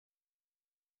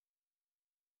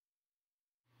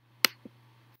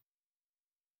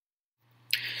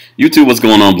YouTube, what's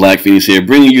going on? Black Phoenix here,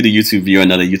 bringing you the YouTube view,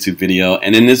 another YouTube video.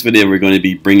 And in this video, we're going to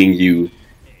be bringing you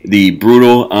the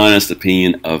brutal, honest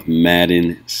opinion of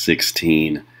Madden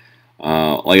 16.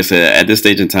 Like I said, at this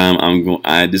stage in time,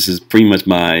 this is pretty much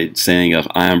my saying of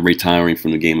I am retiring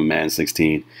from the game of Madden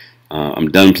 16.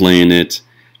 I'm done playing it.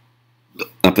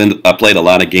 I played a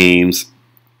lot of games,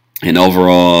 and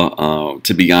overall,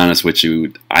 to be honest with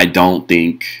you, I don't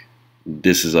think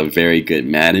this is a very good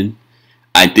Madden.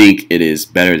 I think it is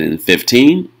better than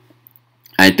 15.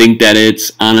 I think that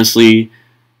it's honestly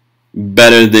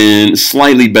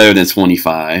slightly better than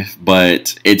 25,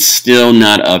 but it's still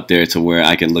not up there to where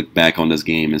I can look back on this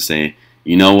game and say,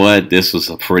 you know what, this was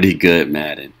a pretty good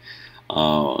Madden.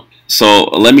 So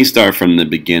let me start from the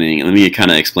beginning. Let me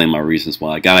kind of explain my reasons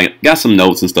why. I got some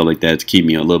notes and stuff like that to keep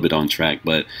me a little bit on track,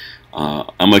 but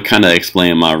I'm gonna kind of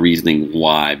explain my reasoning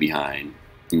why behind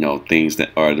things that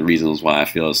are the reasons why I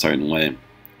feel a certain way.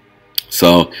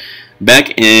 So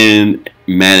back in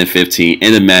Madden 15,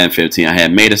 I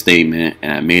had made a statement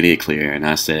and I made it clear, and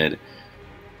I said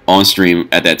on stream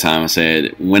at that time, I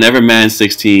said, whenever Madden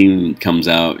 16 comes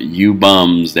out, you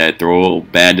bums that throw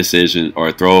bad decisions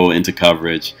or throw into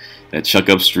coverage, that chuck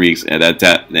up streaks,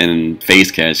 and face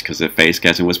catch, because the face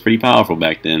catching was pretty powerful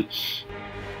back then.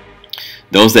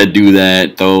 Those that do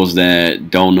that, those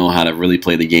that don't know how to really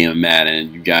play the game of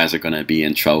Madden, you guys are going to be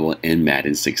in trouble in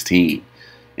Madden 16.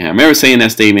 And I remember saying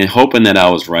that statement, hoping that I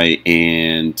was right,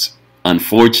 and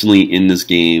unfortunately in this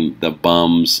game, the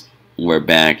bums were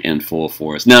back in full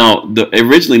force. Now,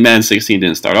 originally Madden 16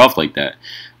 didn't start off like that,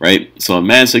 right? So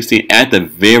Madden 16, at the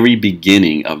very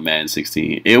beginning of Madden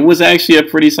 16, it was actually a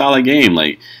pretty solid game.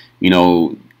 Like,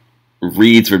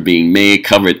 reads were being made,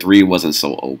 cover 3 wasn't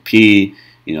so OP.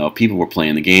 People were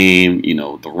playing the game,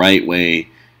 the right way.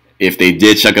 If they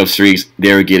did chuck up streaks,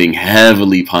 they were getting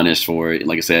heavily punished for it.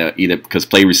 Like I said, either because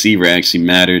play receiver actually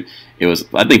mattered.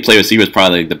 I think play receiver was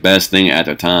probably the best thing at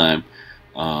the time.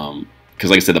 Because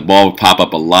like I said, the ball would pop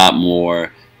up a lot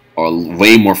more or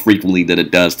way more frequently than it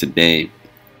does today.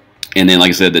 And then, like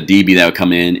I said, the DB that would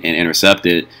come in and intercept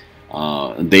it,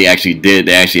 they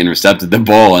actually intercepted the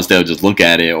ball instead of just look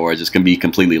at it or just can be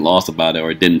completely lost about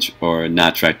it or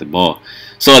not track the ball.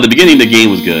 So at the beginning, the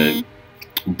game was good.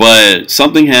 But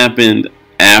something happened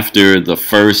after the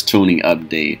first tuning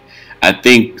update. I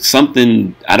think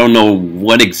I don't know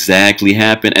what exactly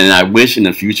happened, and I wish in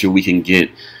the future we can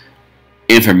get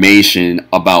information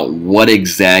about what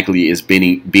exactly is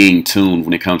being tuned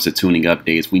when it comes to tuning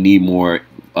updates. We need more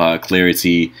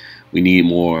clarity. We need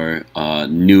more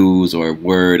news or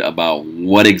word about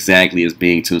what exactly is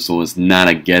being tuned, so it's not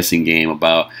a guessing game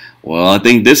about, well, I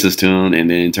think this is tuned, and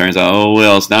then it turns out, oh,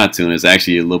 well, it's not tuned. It's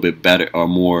actually a little bit better or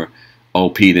more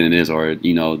OP than it is, or,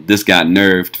 this got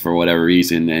nerfed for whatever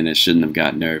reason, and it shouldn't have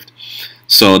got nerfed.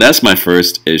 So that's my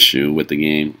first issue with the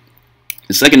game.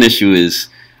 The second issue is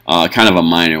kind of a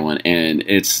minor one, and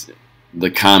it's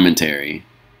the commentary.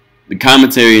 The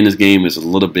commentary in this game is a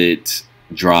little bit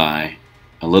dry,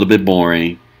 a little bit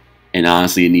boring, and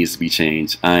honestly, it needs to be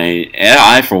changed.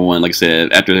 I for one, like I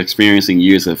said, after experiencing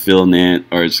years of Jim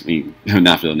Nantz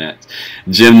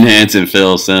and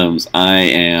Phil Simms, I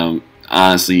am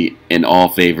honestly in all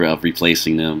favor of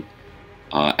replacing them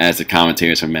as the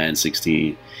commentators for Madden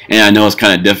 16. And I know it's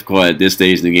kind of difficult at this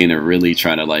stage in the game to really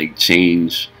try to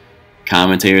change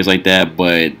commentators like that,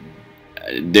 but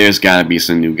there's got to be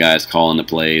some new guys calling the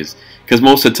plays. Because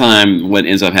most of the time, what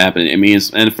ends up happening,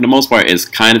 and for the most part, it's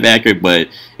kind of accurate, but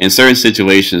in certain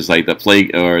situations, like the play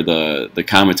or the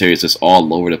commentary is just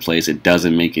all over the place. It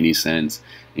doesn't make any sense.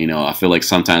 I feel like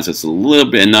sometimes it's a little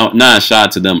bit, not a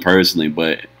shot to them personally,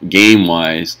 but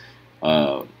game-wise,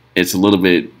 it's a little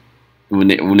bit,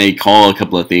 when they call a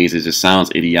couple of things, it just sounds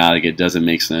idiotic. It doesn't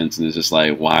make sense, and it's just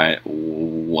like, why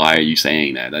are you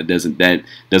saying that? That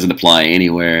doesn't apply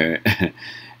anywhere.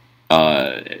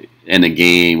 In the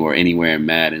game or anywhere in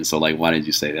Madden, so why did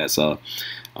you say that? So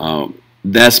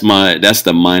that's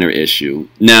the minor issue.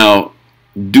 Now,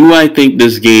 do I think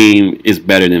this game is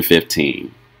better than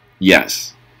 15?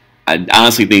 Yes, I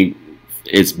honestly think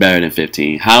it's better than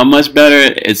 15. How much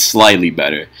better? It's slightly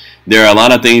better. There are a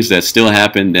lot of things that still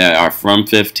happen that are from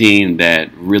 15 that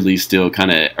really still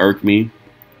kind of irk me,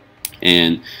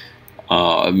 and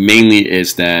mainly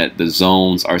it's that the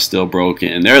zones are still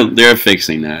broken, and they're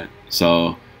fixing that.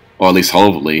 So, or at least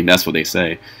hopefully, that's what they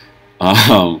say.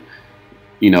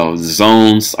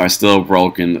 Zones are still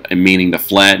broken, meaning the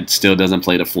flat still doesn't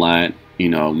play the flat.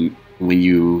 When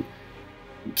you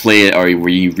play it or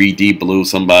when you re-deep blue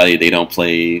somebody, they don't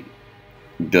play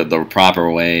the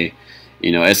proper way.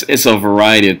 You know, it's a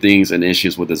variety of things and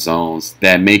issues with the zones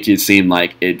that make it seem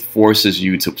like it forces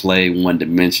you to play one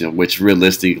dimensional, which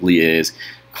realistically is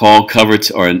call cover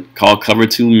call cover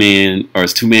two man or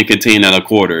it's 2-man contained out of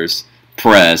quarters,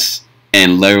 press,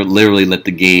 and literally let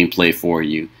the game play for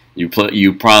you. You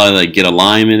probably like get a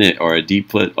lineman or a D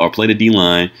put or play the D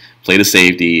line, play the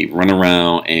safety, run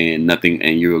around, and nothing,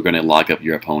 and you're gonna lock up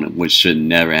your opponent, which should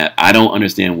never happen. I don't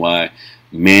understand why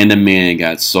man-to-man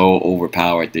got so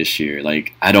overpowered this year.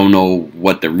 Like, I don't know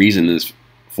what the reason is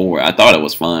for. I thought it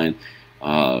was fine.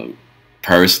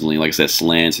 Personally, like I said,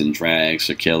 slants and drags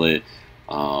should kill it.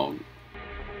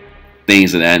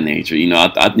 Things of that nature. You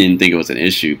know, I didn't think it was an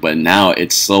issue, but now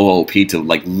it's so OP to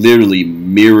like literally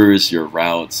mirrors your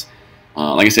routes.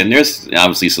 Like I said, there's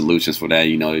obviously solutions for that.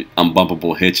 You know,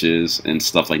 unbumpable hitches and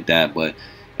stuff like that,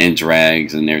 and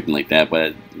drags and everything like that.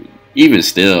 But even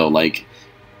still, like,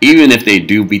 even if they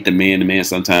do beat the man-to-man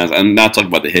sometimes, I'm not talking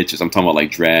about the hitches. I'm talking about like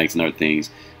drags and other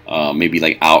things. Maybe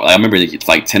like out. I remember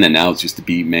like 10 and outs used to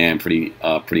be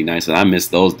pretty nice, and I miss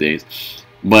those days.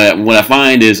 But what I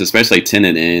find is, especially like 10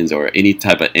 and ins or any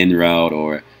type of in route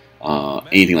or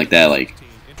anything like that, like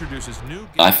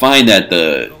I find that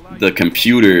the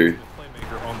computer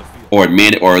or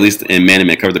at least in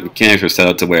man-to-man coverage, the mechanics are set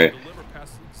up to where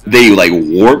they like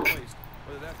warp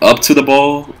up to the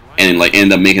ball and like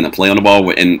end up making a play on the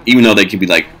ball, and even though they can be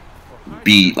like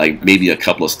beat like maybe a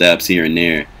couple of steps here and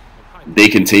there, they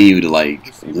continue to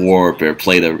like warp or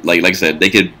play the like I said, they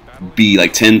could be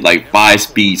like 5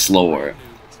 speed slower,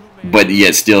 but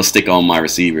yet still stick on my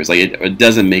receivers. Like it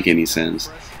doesn't make any sense.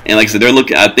 And like I said, they're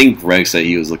looking. I think Greg said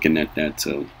he was looking at that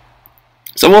too.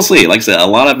 So we'll see. Like I said, a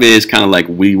lot of it is kind of like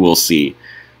we will see.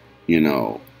 You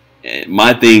know,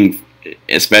 my thing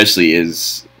especially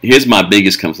is, here's my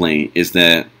biggest complaint, is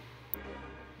that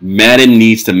Madden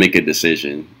needs to make a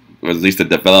decision, or at least the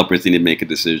developers need to make a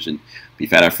decision.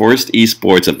 We've had our first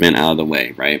esports event out of the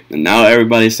way, right? And now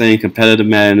everybody's saying competitive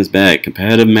Madden is back.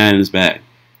 Competitive Madden is back.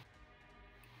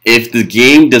 If the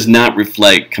game does not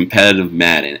reflect competitive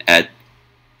Madden at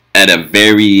a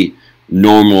very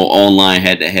normal online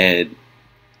head-to-head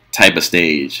type of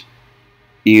stage,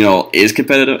 you know,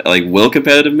 will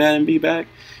competitive Madden be back?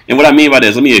 And what I mean by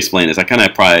this, let me explain this. I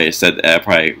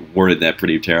probably worded that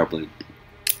pretty terribly.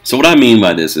 So what I mean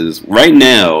by this is, right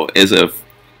now,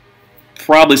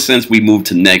 probably since we moved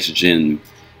to next gen,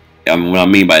 what I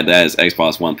mean by that is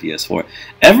Xbox One, PS4.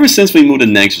 Ever since we moved to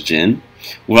next gen,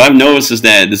 what I've noticed is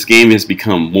that this game has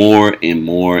become more and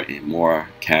more and more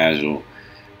casual,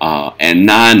 and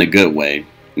not in a good way.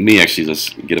 Let me actually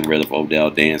just get rid of Odell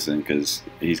dancing, because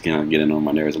he's kind of getting on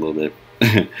my nerves a little bit.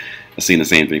 I've seen the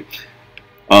same thing.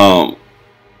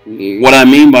 What I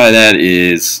mean by that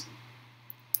is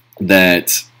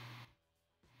that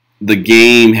the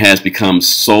game has become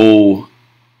so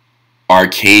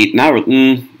arcade, kind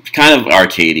of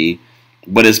arcadey,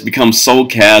 but it's become so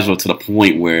casual to the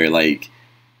point where like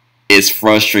it's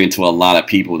frustrating to a lot of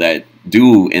people that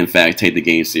do in fact take the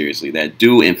game seriously, that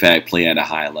do in fact play at a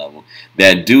high level,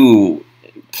 that do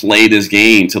play this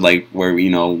game to like where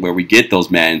we get those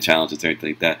Madden challenges and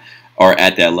everything like that, are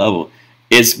at that level.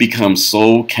 It's become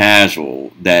so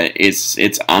casual that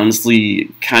it's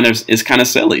honestly kind of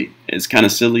silly. It's kind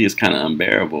of silly. It's kind of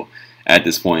unbearable at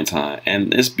this point in time.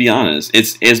 And let's be honest,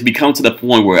 it's become to the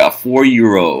point where a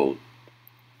 4-year-old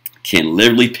can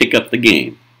literally pick up the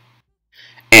game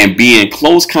and be in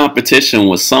close competition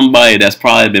with somebody that's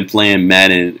probably been playing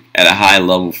Madden at a high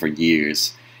level for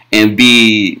years, and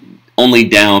be only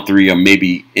down 3 or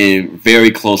maybe in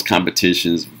very close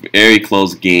competitions, very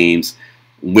close games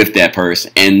with that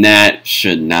person. And that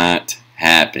should not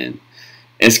happen.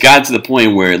 It's got to the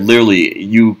point where literally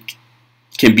you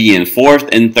can be in 4th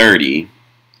and 30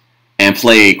 and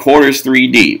play quarters 3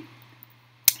 deep,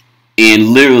 and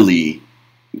literally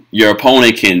your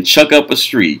opponent can chuck up a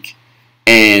streak,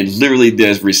 and literally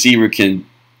this receiver can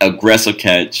aggressive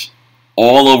catch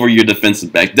all over your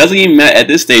defensive back. Doesn't even matter at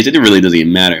this stage. It really doesn't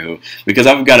even matter who, because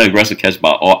I've got an aggressive catch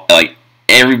by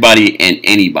everybody and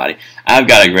anybody. I've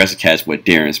got aggressive catch with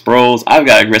Darren Sproles. I've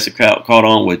got aggressive caught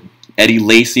on with Eddie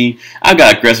Lacy. I've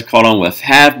got aggressive caught on with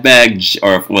halfback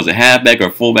or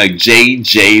fullback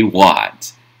J.J.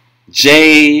 Watt.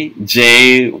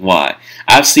 J.J. Watt.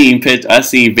 I've seen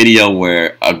video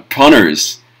where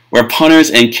punters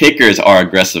and kickers are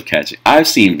aggressive catching. I've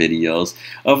seen videos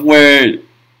of where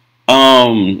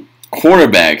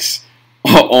quarterbacks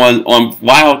on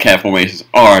wildcat formations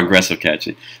are aggressive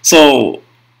catching. So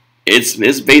it's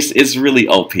really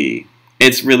OP.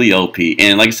 It's really OP.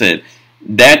 And like I said,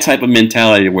 that type of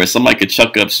mentality where somebody could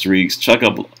chuck up streaks, chuck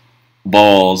up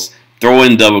balls, throw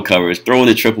in double coverage, throw in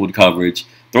the triple coverage,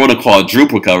 throw the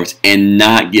quadruple coverage and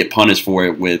not get punished for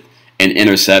it with an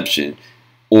interception,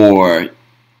 or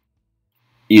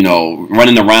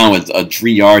running around with a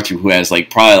Dree Archer who has like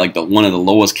probably like one of the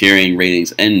lowest carrying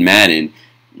ratings in Madden.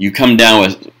 You come down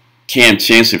with Cam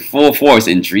Chancellor full force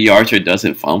and Dree Archer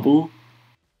doesn't fumble,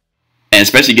 and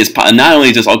especially gets not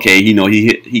only just okay,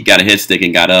 he got a hit stick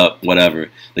and got up, whatever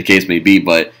the case may be,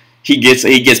 but he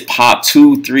gets popped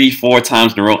 2, 3, 4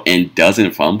 times in a row and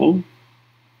doesn't fumble.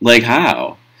 Like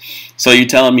how? So you're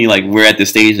telling me like we're at the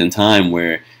stage in time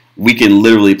where we can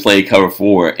literally play cover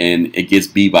 4 and it gets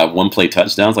beat by one play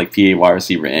touchdowns like PA wide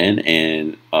receiver in,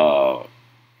 and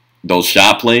those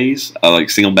shot plays, like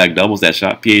single back doubles, that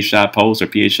PA shot post or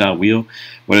PA shot wheel,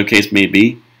 whatever the case may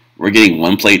be, we're getting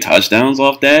one play touchdowns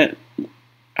off that?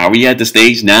 Are we at the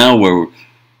stage now where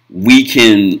we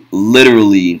can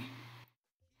literally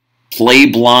play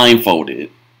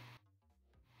blindfolded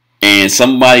and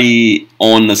somebody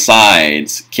on the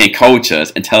sides can coach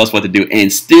us and tell us what to do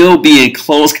and still be in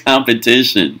close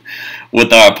competition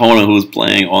with our opponent who's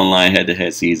playing online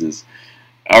head-to-head seasons?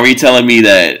 Are we telling me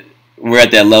that we're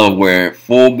at that level where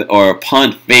full or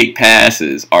punt fake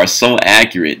passes are so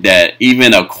accurate that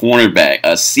even a cornerback,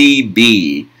 a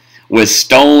CB with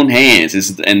stone hands,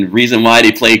 and the reason why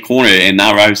they play corner and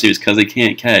not wide receivers because they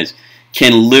can't catch,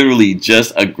 can literally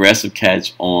just aggressive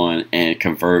catch on and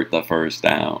convert the first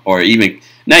down? Or even,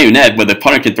 not even that, but the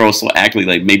punter can throw so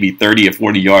accurately, like maybe 30 or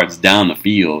 40 yards down the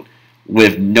field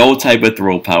with no type of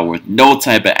throw power, with no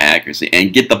type of accuracy,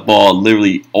 and get the ball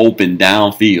literally open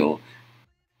downfield.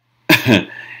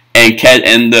 and catch,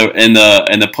 and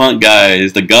the punt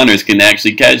guys, the gunners, can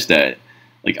actually catch that.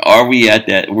 Like, are we at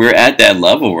that? We're at that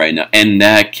level right now, and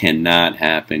that cannot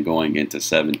happen going into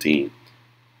 17.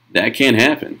 That can't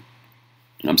happen.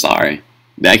 I'm sorry.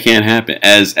 That can't happen.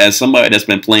 As somebody that's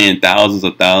been playing thousands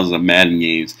of Madden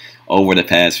games over the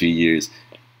past few years,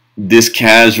 this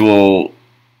casual,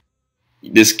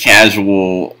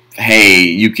 hey,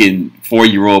 you can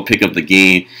 4-year-old pick up the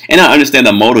game, and I understand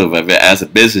the motive of it. As a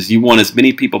business, you want as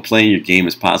many people playing your game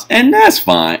as possible, and that's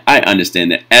fine. I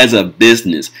understand that as a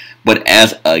business, but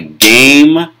as a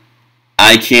game,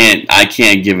 I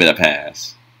can't give it a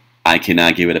pass. I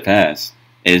cannot give it a pass.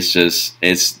 It's just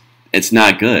it's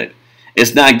not good.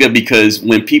 It's not good because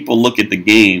when people look at the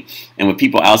game, and when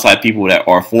outside people that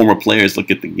are former players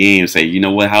look at the game and say, you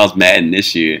know what, how's Madden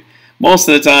this year? Most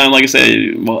of the time, like I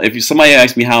said, well, if somebody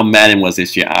asked me how Madden was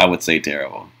this year, I would say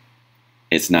terrible.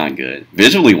 It's not good.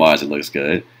 Visually wise, it looks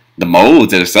good. The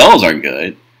modes themselves are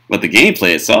good, but the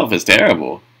gameplay itself is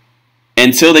terrible.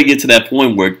 Until they get to that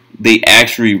point where they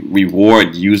actually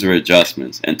reward user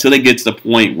adjustments. Until they get to the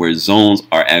point where zones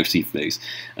are actually fixed.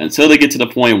 Until they get to the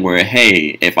point where,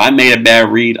 hey, if I made a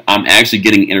bad read, I'm actually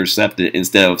getting intercepted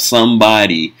instead of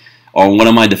somebody or one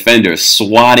of my defenders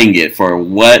swatting it for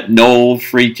no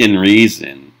freaking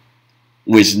reason.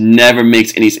 Which never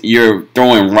makes any sense. You're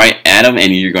throwing right at them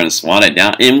and you're going to swat it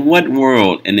down. In what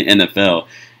world in the NFL,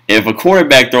 if a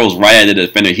quarterback throws right at the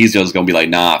defender, he's just going to be like,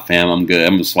 nah, fam, I'm good.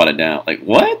 I'm going to swat it down. Like,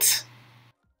 what?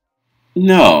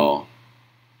 No.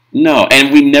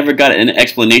 And we never got an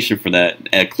explanation for that,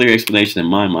 a clear explanation in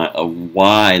my mind of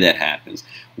why that happens.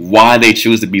 Why they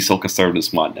choose to be so conservative and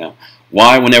swat down.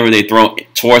 Why whenever they throw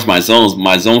towards my zones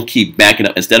keep backing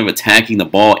up. Instead of attacking the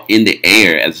ball in the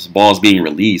air as the ball is being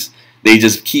released, they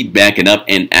just keep backing up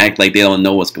and act like they don't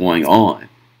know what's going on.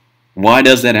 Why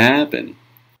does that happen?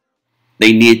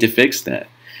 They need to fix that.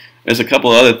 There's a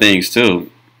couple other things too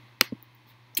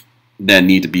that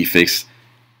need to be fixed.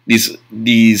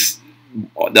 The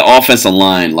offensive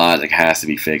line logic has to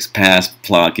be fixed. Pass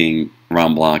blocking,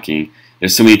 run blocking.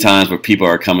 There's so many times where people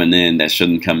are coming in that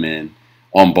shouldn't come in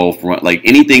on both run. Like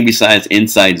anything besides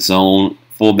inside zone,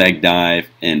 fullback dive,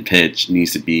 and pitch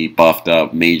needs to be buffed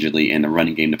up majorly in the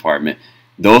running game department.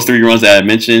 Those 3 runs that I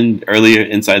mentioned earlier,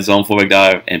 inside zone, fullback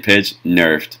dive, and pitch,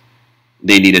 nerfed.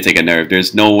 They need to take a nerve.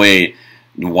 There's no way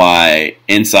why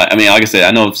inside. I mean, like I said,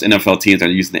 I know NFL teams are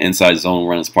using the inside zone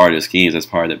run as part of their schemes, as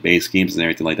part of their base schemes and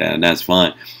everything like that, and that's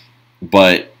fine.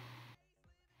 But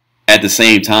at the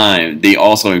same time, they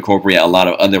also incorporate a lot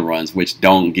of other runs which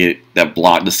don't get that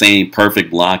block, the same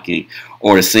perfect blocking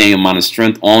or the same amount of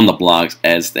strength on the blocks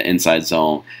as the inside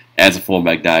zone, as a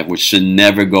fullback dive, which should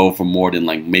never go for more than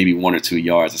like maybe 1 or 2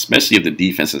 yards, especially if the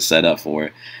defense is set up for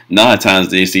it. A lot of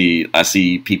times I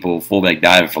see people fullback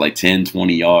diving for like 10,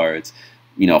 20 yards,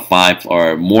 5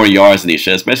 or more yards than they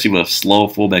should, especially with slow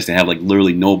fullbacks that have like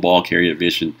literally no ball carrier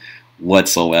vision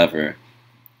whatsoever.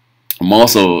 I'm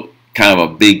also kind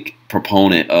of a big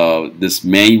proponent of this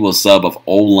manual sub of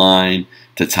O-line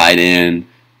to tight end,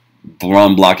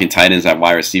 run blocking tight ends at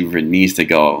wide receiver needs to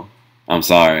go. I'm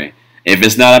sorry. If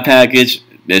it's not a package,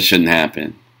 This shouldn't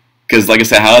happen. Because, like I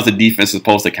said, how is the defense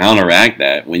supposed to counteract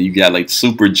that when you got like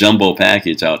super jumbo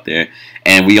package out there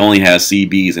and we only have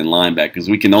CBs and linebackers?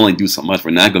 We can only do so much.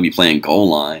 We're not going to be playing goal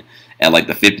line at like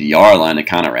the 50-yard line to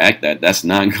counteract that. That's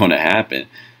not going to happen.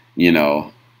 You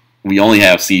know, we only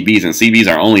have CBs, and CBs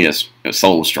are only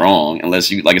so strong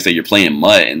unless you, like I said, you're playing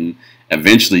MUT, and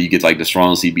eventually you get like the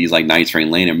strong CBs like Night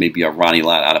Train Lane or maybe a Ronnie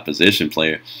Lott out of position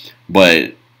player.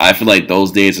 But I feel like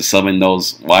those days of subbing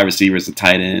those wide receivers to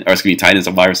tight end, or excuse me, tight ends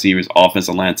and wide receivers,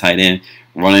 offensive line tight end,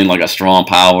 running like a strong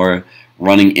power,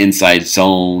 running inside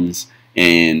zones,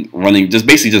 and running just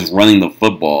basically just running the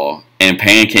football and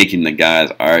pancaking the guys.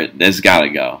 That's gotta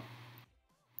go.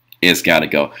 It's gotta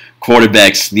go.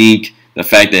 Quarterback sneak. The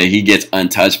fact that he gets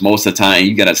untouched most of the time,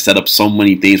 you gotta set up so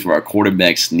many things for a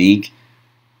quarterback sneak,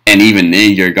 and even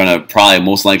then you're gonna probably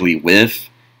most likely whiff.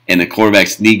 And the quarterback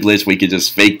sneak glitch where you can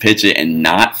just fake pitch it and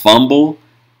not fumble,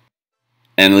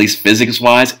 and at least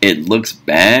physics-wise, it looks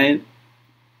bad.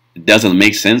 It doesn't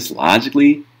make sense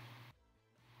logically.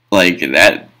 Like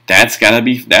that's gotta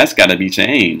be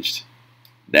changed.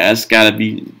 That's gotta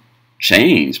be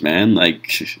changed, man.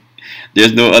 Like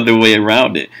there's no other way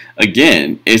around it.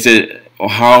 Again,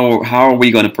 how are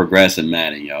we gonna progress in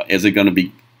Madden, yo? Is it gonna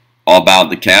be all about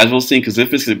the casual scene? Because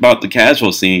if it's about the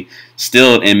casual scene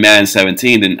still in Madden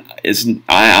 17, then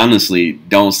I honestly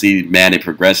don't see Madden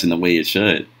progressing the way it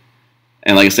should.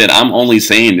 And like I said, I'm only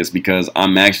saying this because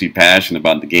I'm actually passionate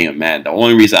about the game of Madden. The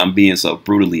only reason I'm being so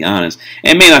brutally honest,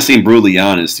 and it may not seem brutally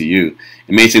honest to you,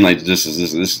 it may seem like this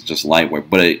is just light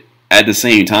work, but at the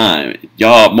same time,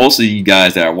 y'all, most of you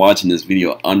guys that are watching this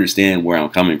video understand where I'm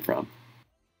coming from.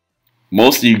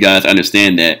 Most of you guys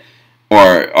understand that,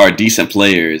 or are decent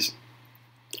players,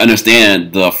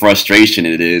 understand the frustration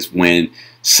it is when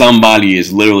somebody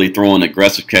is literally throwing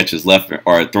aggressive catches left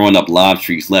or throwing up lob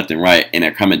streaks left and right, and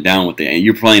they're coming down with it, and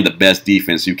you're playing the best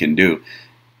defense you can do,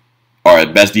 or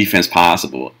the best defense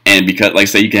possible. And because, like I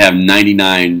say, you can have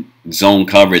 99 zone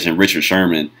coverage and Richard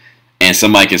Sherman, and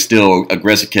somebody can still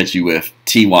aggressive catch you with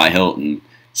T.Y. Hilton.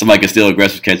 Somebody can still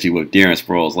aggressive catch you with Darren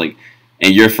Sproles. Like,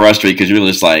 and you're frustrated because you're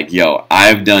just like, yo,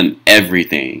 I've done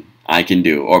everything I can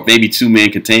do. Or maybe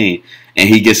two-man contain, and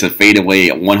he gets a fadeaway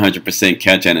 100%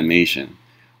 catch animation.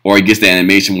 Or he gets the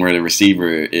animation where the receiver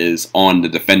is on the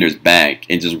defender's back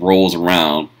and just rolls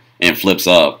around and flips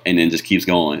up and then just keeps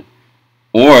going.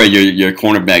 Or your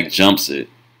cornerback jumps it.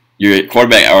 Your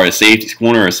quarterback or a safety,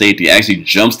 corner or safety actually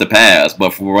jumps the pass,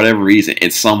 but for whatever reason,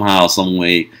 it's somehow, some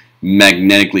way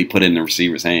magnetically put in the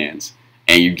receiver's hands.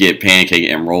 And you get pancaked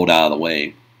and rolled out of the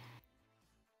way.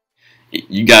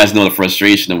 You guys know the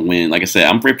frustration of when, like I said,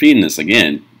 I'm repeating this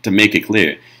again to make it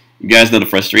clear. You guys know the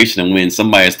frustration of when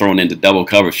somebody is thrown into double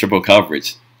coverage, triple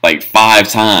coverage, like 5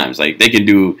 times. Like they can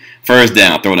do first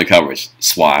down, throw in the coverage,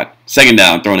 swat. Second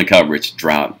down, throw in the coverage,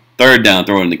 drop. Third down,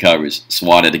 throw in the coverage,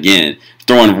 swat it again.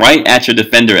 Throwing right at your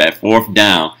defender at 4th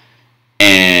down,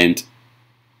 and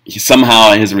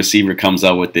somehow his receiver comes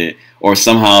up with it, or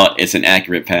somehow it's an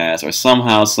accurate pass, or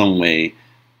somehow, some way,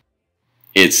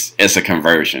 it's a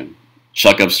conversion.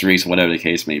 Chuck up streaks, whatever the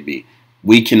case may be.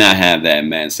 We cannot have that in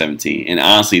Madden 17, and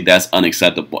honestly, that's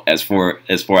unacceptable. As for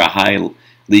a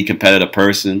highly competitive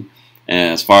person,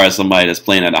 and as far as somebody that's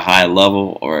playing at a high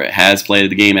level or has played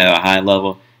the game at a high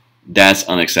level, that's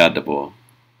unacceptable.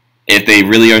 If they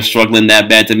really are struggling that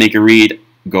bad to make a read,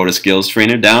 go to skills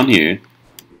trainer down here,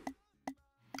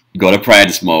 go to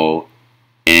practice mode,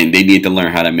 and they need to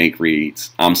learn how to make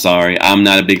reads. I'm sorry, I'm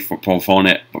not a big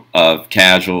proponent of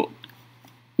casual,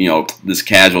 this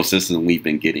casual system we've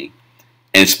been getting.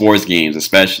 In sports games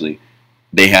especially,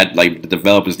 they had, like, the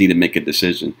developers need to make a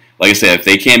decision. Like I said, if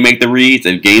they can't make the reads,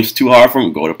 if game's too hard for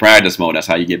them, go to practice mode. That's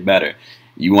how you get better.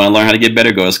 You want to learn how to get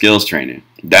better, go to skills trainer.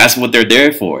 That's what they're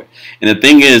there for. And the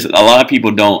thing is, a lot of people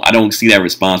I don't see that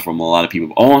response from a lot of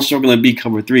people. Oh, I'm struggling to beat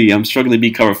cover 3. I'm struggling to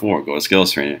beat cover 4. Go to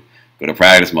skills trainer. Go to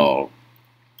practice mode.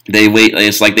 They wait.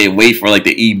 It's like they wait for like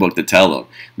the ebook to tell them.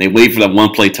 They wait for the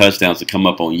one-play touchdowns to come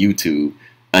up on YouTube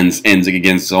and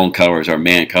against zone coverage or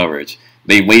man coverage.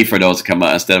 They wait for those to come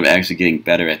out instead of actually getting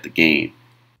better at the game.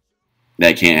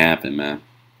 That can't happen, man.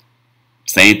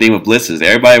 Same thing with blitzes.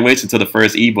 Everybody waits until the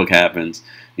first ebook happens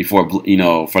before,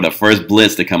 for the first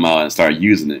blitz to come out and start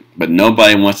using it. But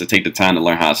nobody wants to take the time to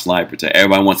learn how to slide protect.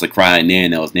 Everybody wants to cry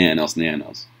nanos, nanos,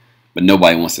 nanos. But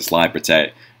nobody wants to slide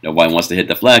protect. Nobody wants to hit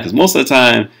the flat because most of the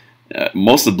time,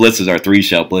 most of the blitzes are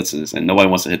 3-shell blitzes, and nobody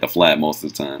wants to hit the flat most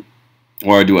of the time.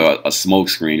 Or do a smoke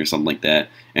screen or something like that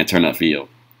and turn up field.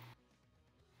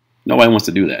 Nobody wants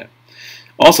to do that.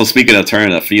 Also, speaking of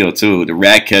turning up field too, the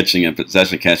rat catching and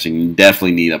possession catching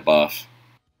definitely need a buff.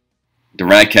 The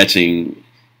rat catching,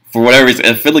 for whatever reason,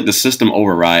 I feel like the system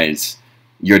overrides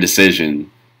your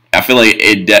decision. I feel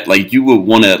like like you would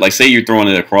want to, like, say you're throwing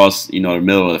it across, the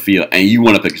middle of the field, and you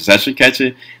want to possession catch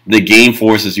it. The game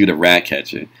forces you to rat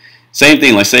catch it. Same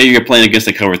thing. Like, say you're playing against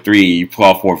a cover three, you pull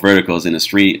off 4 verticals in the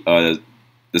street, the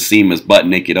seam is butt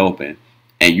naked open,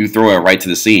 and you throw it right to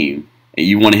the seam, and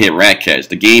you want to hit rat catch.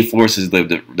 The game forces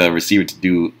the receiver to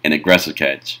do an aggressive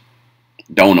catch.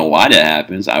 Don't know why that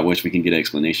happens. I wish we can get an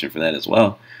explanation for that as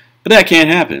well, but that can't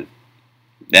happen.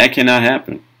 That cannot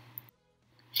happen.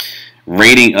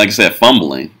 Rating, like I said,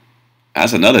 fumbling.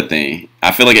 That's another thing.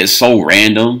 I feel like it's so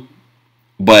random,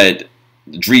 but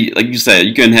like you said,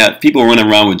 you can have people running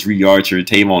around with Dree Archer,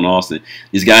 Tavon Austin.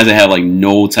 These guys that have like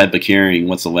no type of carrying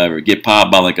whatsoever get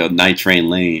popped by like a Night Train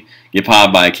Lane, get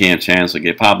popped by a Cam Chancellor,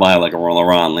 get popped by like a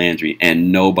Laron Landry,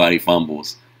 and nobody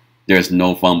fumbles. There's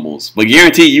no fumbles. But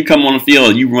guarantee you come on the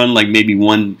field, you run like maybe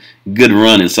one good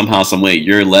run, and somehow, some way,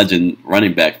 your legend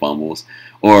running back fumbles,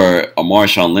 or a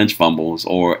Marshawn Lynch fumbles,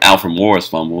 or Alfred Morris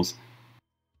fumbles.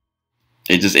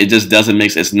 It just doesn't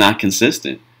make sense. It's not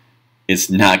consistent. It's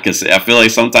not consistent. I feel like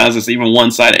sometimes it's even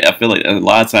one-sided. I feel like a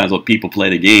lot of times when people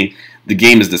play the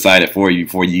game is decided for you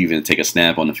before you even take a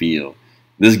snap on the field.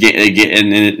 This game,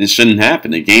 and it shouldn't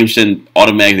happen. The game shouldn't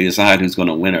automatically decide who's going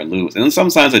to win or lose. And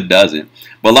sometimes it doesn't.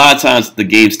 But a lot of times the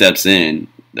game steps in,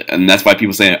 and that's why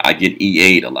people say I get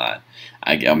EA'd a lot.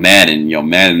 I get Madden.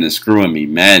 Madden is screwing me.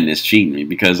 Madden is cheating me,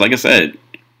 because, like I said,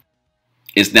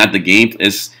 it's not the game.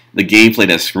 It's the gameplay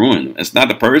that's screwing them. It's not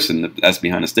the person that's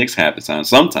behind the sticks half the time.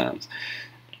 Sometimes,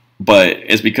 but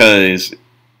it's because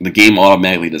the game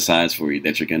automatically decides for you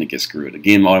that you're going to get screwed. The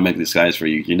game automatically decides for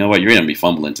you. You know what? You're going to be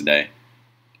fumbling today,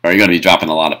 or you're going to be dropping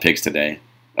a lot of picks today.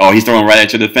 Oh, he's throwing right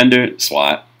at your defender.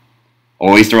 Swat.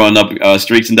 Oh, he's throwing up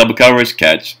streaks and double coverage.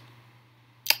 Catch.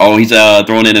 Oh, he's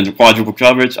throwing it into quadruple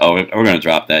coverage. Oh, we're going to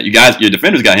drop that. You guys, your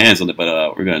defenders got hands on it,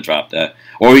 but we're going to drop that.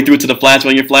 Or he threw it to the flats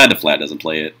when you're flat. The flat doesn't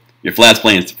play it. Your flat's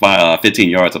playing 15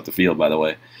 yards up the field, by the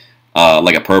way.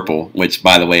 Like a purple, which,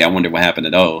 by the way, I wonder what happened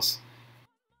to those.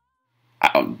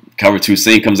 Cover 2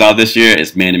 sync comes out this year.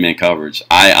 It's man-to-man coverage.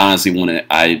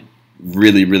 I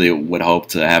really, really would hope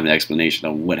to have an explanation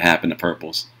of what happened to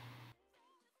purples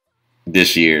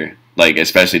this year. Like,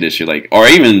 especially this year. Like, or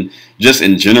even just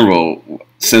in general,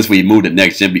 since we moved to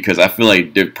next gen, because I feel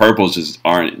like the purples just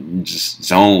aren't just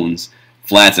zones.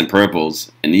 Flats and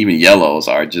purples and even yellows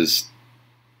are just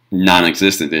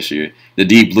non-existent this year. The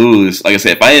deep blues, like I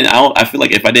said, I feel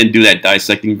like if I didn't do that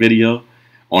dissecting video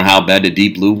on how bad the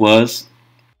deep blue was,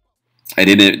 they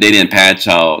didn't patch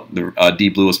how the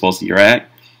deep blue was supposed to react,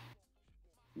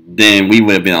 then we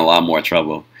would have been in a lot more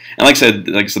trouble. And like I said,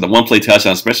 the one play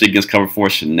touchdown, especially against cover 4,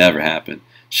 should never happen.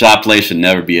 Shot play should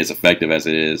never be as effective as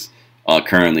it is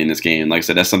currently in this game. Like I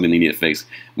said, that's something they need to fix.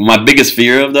 My biggest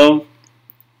fear of, though,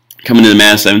 coming into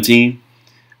Madden 17,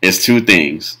 is 2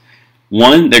 things.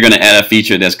 One, they're going to add a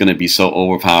feature that's going to be so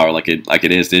overpowered, like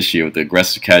it is this year, with the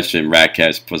aggressive catch and rat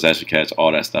catch, possession catch,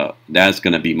 all that stuff. That's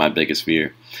going to be my biggest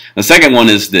fear. The second one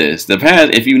is this: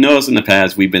 if you notice in the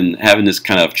past, we've been having this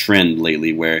kind of trend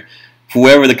lately where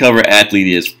whoever the cover athlete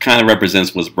is kind of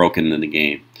represents what's broken in the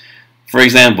game. For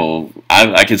example,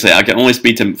 I can say I can only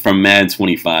speak from Madden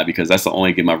 25, because that's the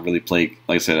only game I really played.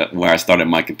 Like I said, where I started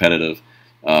my competitive,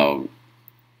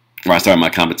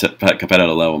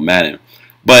 competitive level Madden.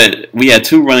 But we had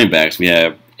 2 running backs. We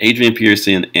have Adrian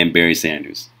Peterson and Barry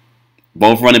Sanders.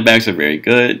 Both running backs are very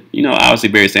good. Obviously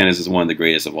Barry Sanders is one of the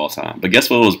greatest of all time. But guess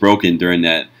what was broken during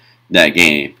that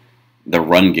game? The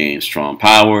run game. Strong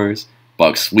powers,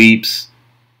 buck sweeps,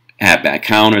 halfback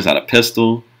counters out of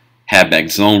pistol,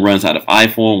 halfback zone runs out of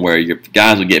iPhone, where your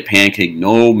guys would get pancaked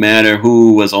no matter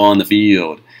who was on the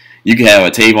field. You could have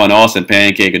a Tavon Austin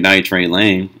pancake a Night Train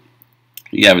Lane.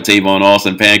 You have a Tavon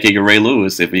Austin pancake of Ray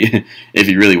Lewis if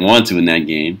you really want to in that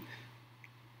game.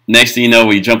 Next thing you know,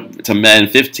 we jump to Madden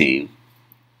 15.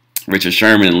 Richard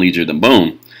Sherman and Lee Jordan.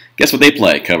 Boom. Guess what they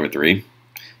play? Cover 3.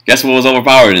 Guess what was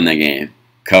overpowered in that game?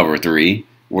 Cover 3.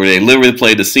 Where they literally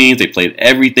played the scenes. They played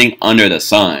everything under the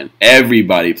sun.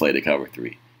 Everybody played a cover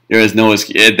 3. There is no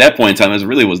excuse. At that point in time, there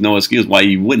really was no excuse why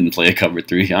you wouldn't play a cover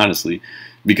 3, honestly,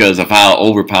 because of how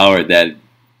overpowered that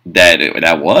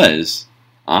was,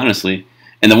 honestly.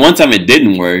 And the one time it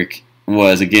didn't work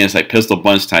was against like pistol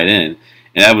bunch tight end,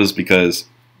 and that was because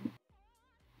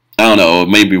I don't know,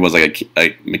 maybe it was like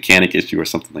a mechanic issue or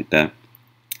something like that.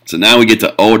 So now we get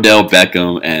to Odell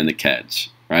Beckham and the catch,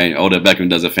 right? Odell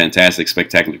Beckham does a fantastic,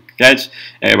 spectacular catch.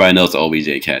 Everybody knows the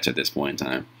OBJ catch at this point in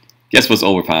time. Guess what's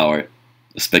overpowered?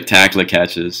 The spectacular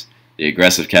catches, the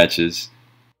aggressive catches.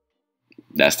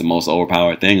 That's the most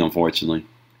overpowered thing, unfortunately.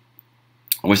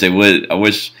 I wish they would. I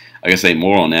wish I could say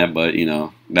more on that, but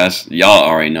that's y'all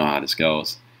already know how this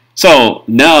goes. So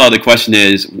now the question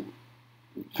is,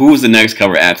 who's the next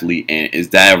cover athlete, and is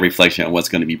that a reflection of what's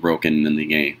going to be broken in the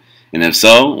game? And if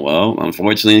so, well,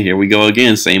 unfortunately, here we go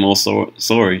again. Same old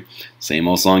story, same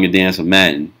old song and dance with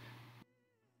Madden.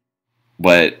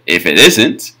 But if it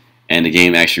isn't, and the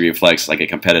game actually reflects like a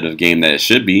competitive game that it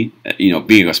should be,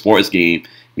 being a sports game,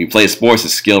 when you play sports,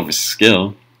 it's skill versus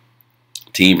skill,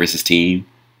 team versus team,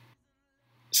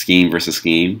 scheme versus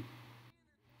scheme.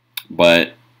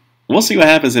 But we'll see what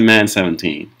happens in Madden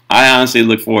 17. I honestly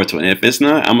look forward to it. And if it's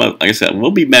not, like I said,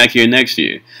 we'll be back here next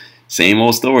year. Same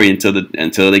old story until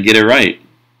they get it right.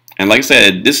 And like I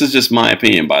said, this is just my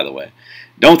opinion, by the way.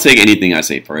 Don't take anything I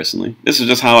say personally. This is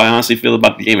just how I honestly feel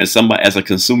about the game as somebody, as a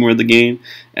consumer of the game,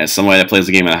 as somebody that plays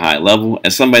the game at a high level,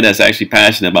 as somebody that's actually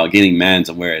passionate about getting Madden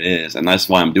to where it is. And that's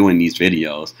why I'm doing these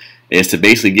videos, is to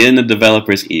basically get in the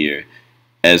developer's ear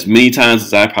as many times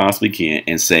as I possibly can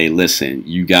and say, listen,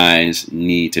 you guys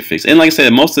need to fix it. And like I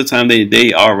said, most of the time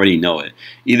they already know it.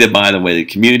 Either by the way the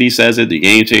community says it, the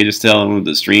game changers tell them,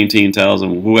 the stream team tells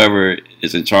them, whoever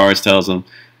is in charge tells them,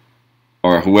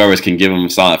 or whoever can give them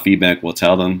solid feedback will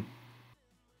tell them.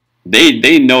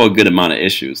 They know a good amount of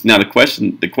issues. Now the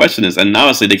question is, and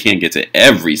obviously they can't get to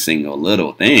every single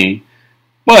little thing,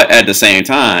 but at the same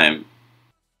time,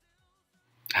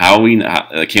 can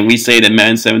we say that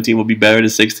Madden 17 will be better than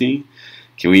 16?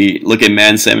 Can we look at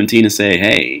Madden 17 and say,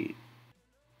 hey,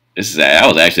 that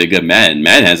was actually a good Madden.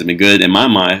 Madden hasn't been good in my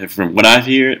mind. From what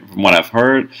I've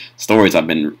heard, stories I've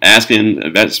been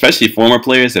asking, especially former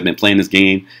players that have been playing this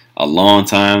game a long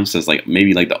time, since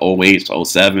maybe the 08s,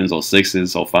 07s,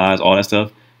 06s, 05s, all that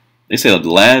stuff. They say the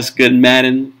last good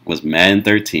Madden was Madden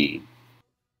 13.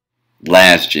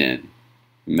 Last gen.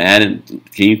 Madden,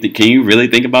 can you really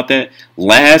think about that?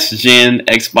 Last gen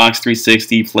Xbox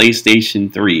 360,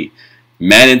 PlayStation 3.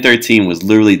 Madden 13 was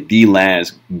literally the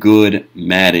last good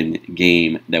Madden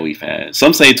game that we've had.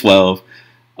 Some say 12,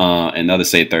 and others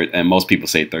say 13, and most people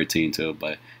say 13 too.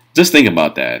 But just think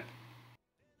about that.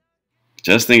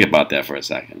 Just think about that for a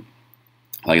second.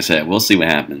 Like I said, we'll see what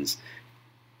happens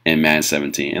in Madden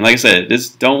 17. And like I said,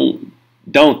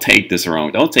 don't take this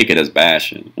wrong. Don't take it as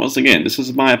bashing. Once again, this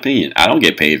is my opinion. I don't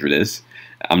get paid for this.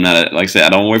 I'm not, like I said, I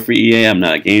don't work for EA. I'm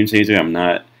not a game changer. I'm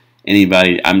not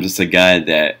anybody. I'm just a guy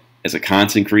that is a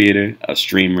content creator, a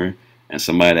streamer, and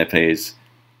somebody that plays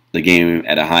the game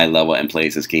at a high level and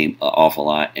plays this game an awful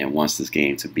lot and wants this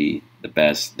game to be the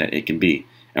best that it can be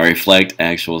and reflect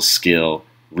actual skill,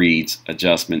 reads,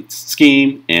 adjustments,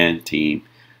 scheme, and team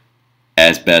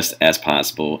as best as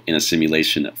possible in a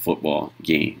simulation football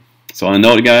game. So on a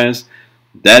note, guys,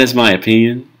 that is my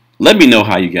opinion. Let me know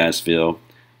how you guys feel.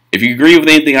 If you agree with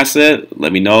anything I said,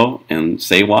 let me know and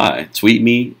say why. Tweet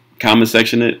me, comment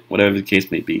section it, whatever the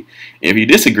case may be. If you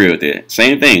disagree with it,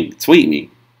 same thing. Tweet me.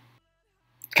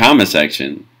 Comment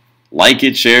section. Like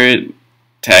it, share it,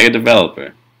 tag a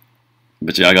developer.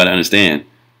 But y'all gotta understand,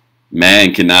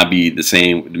 Madden cannot be the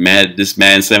same. This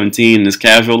Madden 17, this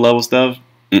casual level stuff,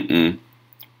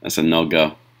 that's a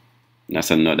no-go. That's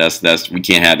a no. That's we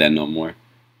can't have that no more.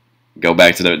 Go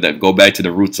back to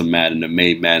the roots of Madden that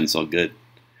made Madden so good.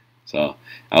 So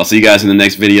I'll see you guys in the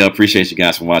next video. Appreciate you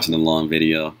guys for watching the long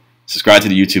video. Subscribe to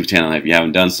the YouTube channel if you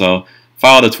haven't done so.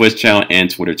 Follow the Twitch channel and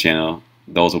Twitter channel.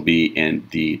 Those will be in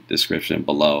the description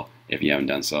below if you haven't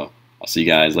done so. I'll see you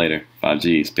guys later.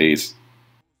 5Gs. Peace.